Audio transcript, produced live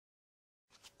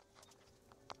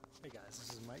Hey guys, this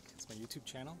is Mike. It's my YouTube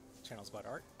channel. The channel's about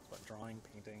art. It's about drawing,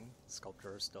 painting,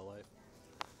 sculpture, still life.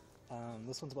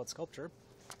 This one's about sculpture.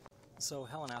 So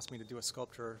Helen asked me to do a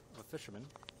sculpture of a fisherman.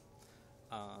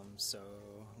 So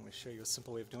I'm going to show you a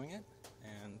simple way of doing it.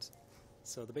 And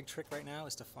so the big trick right now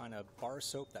is to find a bar of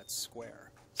soap that's square.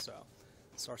 So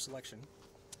it's our selection.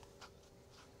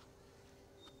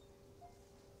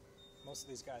 Most of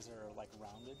these guys are like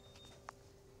rounded.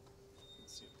 You can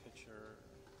see a picture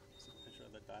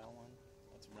of the dial one.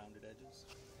 That's rounded edges.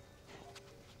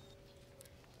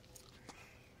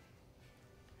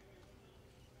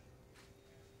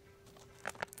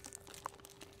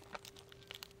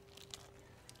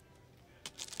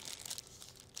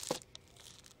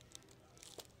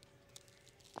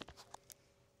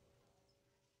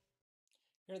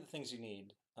 Here are the things you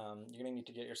need. You're going to need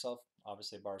to get yourself,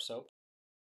 obviously, bar soap.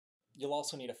 You'll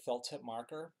also need a felt tip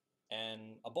marker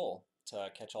and a bowl to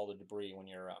catch all the debris when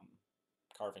you're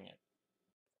carving it.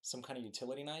 Some kind of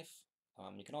utility knife.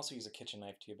 You can also use a kitchen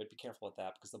knife too, but be careful with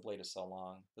that because the blade is so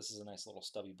long. This is a nice little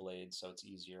stubby blade, so it's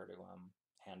easier to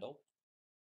handle.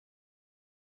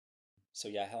 So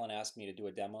yeah, Helen asked me to do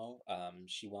a demo.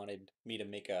 She wanted me to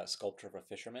make a sculpture of a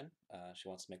fisherman. She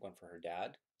wants to make one for her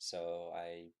dad, so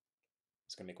I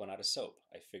was gonna make one out of soap.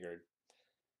 I figured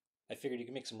you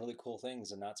can make some really cool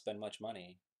things and not spend much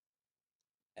money.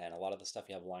 And a lot of the stuff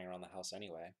you have lying around the house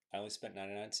anyway. I only spent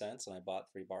 99 cents and I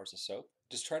bought 3 bars of soap.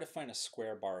 Just try to find a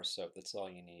square bar of soap, that's all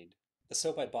you need. The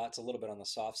soap I bought's a little bit on the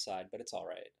soft side, but it's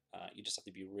alright. You just have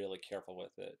to be really careful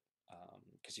with it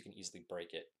because you can easily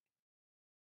break it.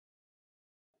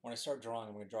 When I start drawing,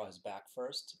 I'm going to draw his back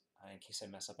first. In case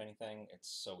I mess up anything, it's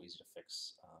so easy to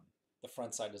fix. The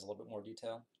front side does a little bit more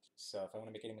detail, so if I want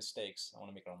to make any mistakes, I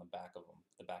want to make it on the back of him,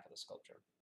 the back of the sculpture.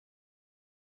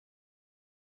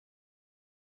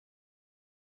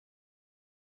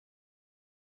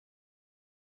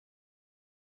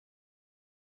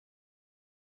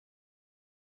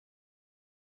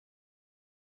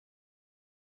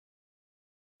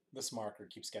 This marker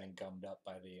keeps getting gummed up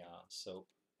by the soap,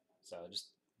 so just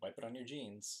wipe it on your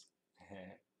jeans.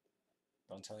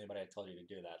 Don't tell anybody I told you to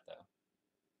do that, though.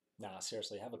 Nah,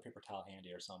 seriously, have a paper towel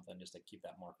handy or something just to keep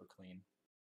that marker clean.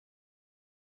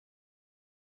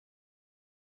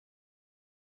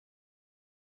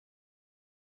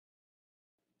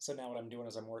 So now what I'm doing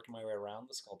is I'm working my way around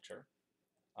the sculpture.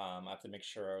 I have to make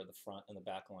sure the front and the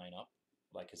back line up,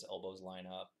 like his elbows line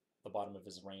up, the bottom of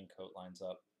his raincoat lines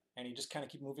up. And you just kind of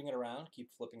keep moving it around, keep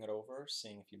flipping it over,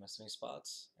 seeing if you miss any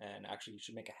spots. And actually, you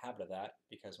should make a habit of that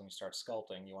because when you start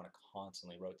sculpting, you want to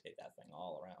constantly rotate that thing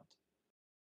all around.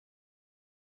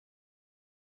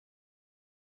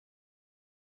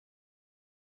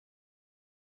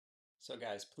 So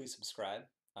guys, please subscribe.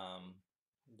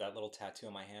 That little tattoo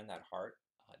on my hand, that heart,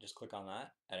 just click on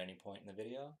that at any point in the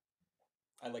video.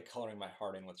 I like coloring my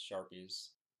heart in with Sharpies.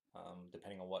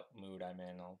 Depending on what mood I'm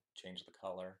in, I'll change the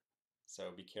color.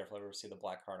 So be careful if you ever see the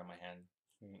black heart on my hand.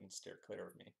 Steer clear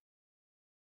of me.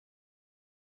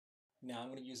 Now I'm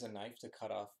going to use a knife to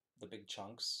cut off the big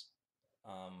chunks.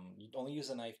 You only use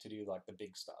a knife to do like the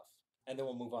big stuff. And then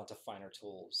we'll move on to finer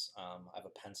tools. I have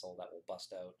a pencil that will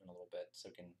bust out in a little bit so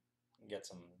we can get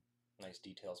some nice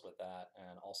details with that.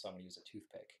 And also I'm going to use a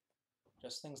toothpick.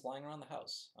 Just things lying around the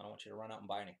house. I don't want you to run out and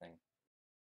buy anything.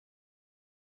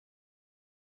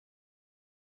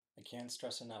 I can't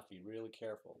stress enough, be really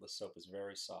careful. The soap is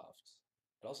very soft.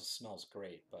 It also smells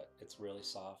great, but it's really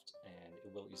soft and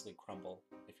it will easily crumble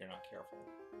if you're not careful.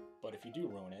 But if you do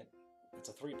ruin it, it's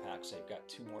a 3-pack, so you've got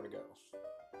 2 more to go.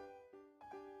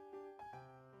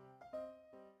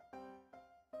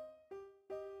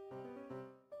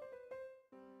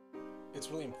 It's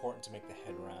really important to make the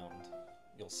head round.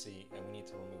 You'll see, and we need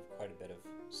to remove quite a bit of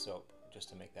soap just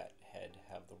to make that head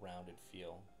have the rounded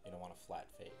feel. You don't want a flat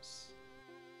face.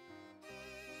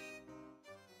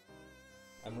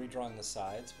 I'm redrawing the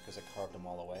sides because I carved them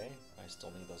all away. I still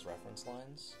need those reference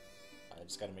lines. I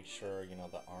just got to make sure, you know,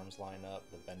 the arms line up,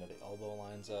 the bend of the elbow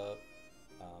lines up.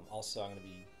 Also, I'm going to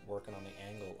be working on the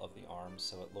angle of the arms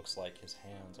so it looks like his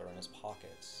hands are in his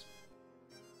pockets.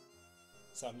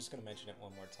 So I'm just going to mention it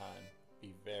one more time.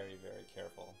 Be very, very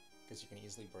careful because you can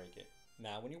easily break it.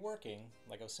 Now, when you're working,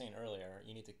 like I was saying earlier,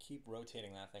 you need to keep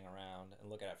rotating that thing around and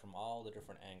look at it from all the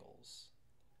different angles.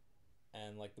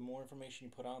 And like the more information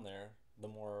you put on there, the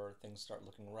more things start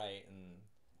looking right,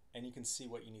 and you can see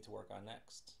what you need to work on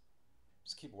next.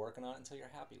 Just keep working on it until you're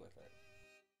happy with it.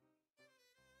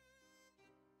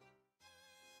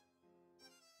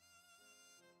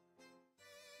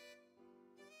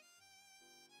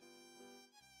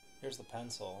 Here's the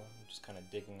pencil, just kind of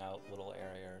digging out little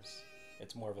areas.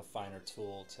 It's more of a finer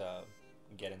tool to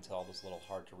get into all those little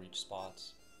hard to reach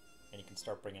spots, and you can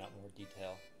start bringing out more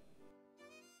detail.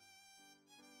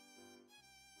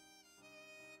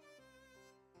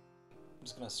 I'm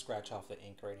just going to scratch off the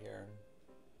ink right here and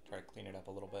try to clean it up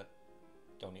a little bit.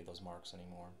 Don't need those marks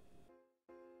anymore.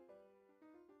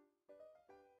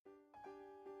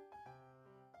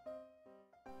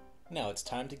 Now it's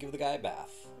time to give the guy a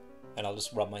bath, and I'll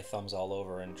just rub my thumbs all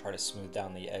over and try to smooth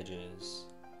down the edges.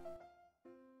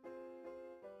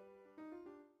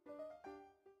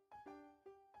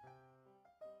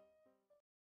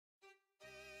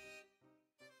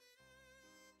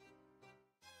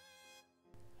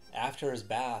 After his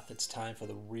bath, it's time for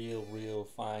the real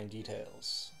fine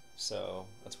details. So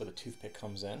that's where the toothpick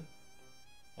comes in,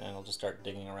 and I'll just start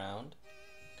digging around,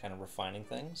 kind of refining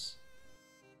things.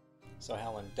 So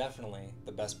Helen, definitely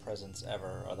the best presents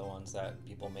ever are the ones that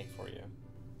people make for you.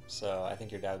 So I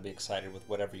think your dad would be excited with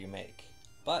whatever you make.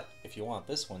 But if you want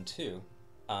this one too,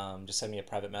 just send me a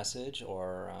private message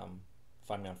or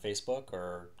find me on Facebook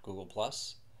or Google+,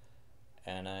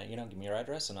 and give me your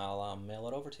address and I'll mail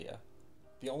it over to you.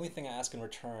 The only thing I ask in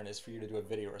return is for you to do a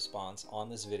video response on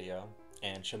this video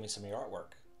and show me some of your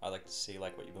artwork. I'd like to see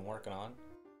what you've been working on.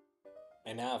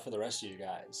 And now for the rest of you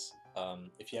guys,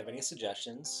 if you have any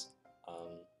suggestions,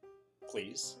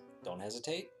 please don't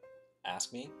hesitate,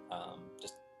 ask me,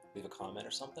 just leave a comment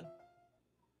or something.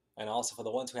 And also for the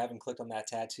ones who haven't clicked on that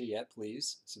tattoo yet,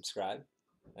 please subscribe.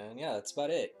 And yeah, that's about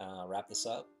it. Wrap this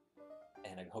up,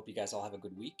 and I hope you guys all have a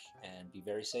good week and be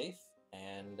very safe.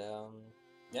 And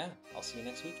yeah, I'll see you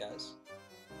next week, guys.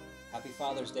 Happy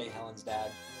Father's Day, Helen's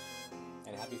dad.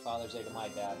 And happy Father's Day to my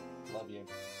dad. Love you.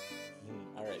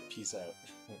 All right, peace out.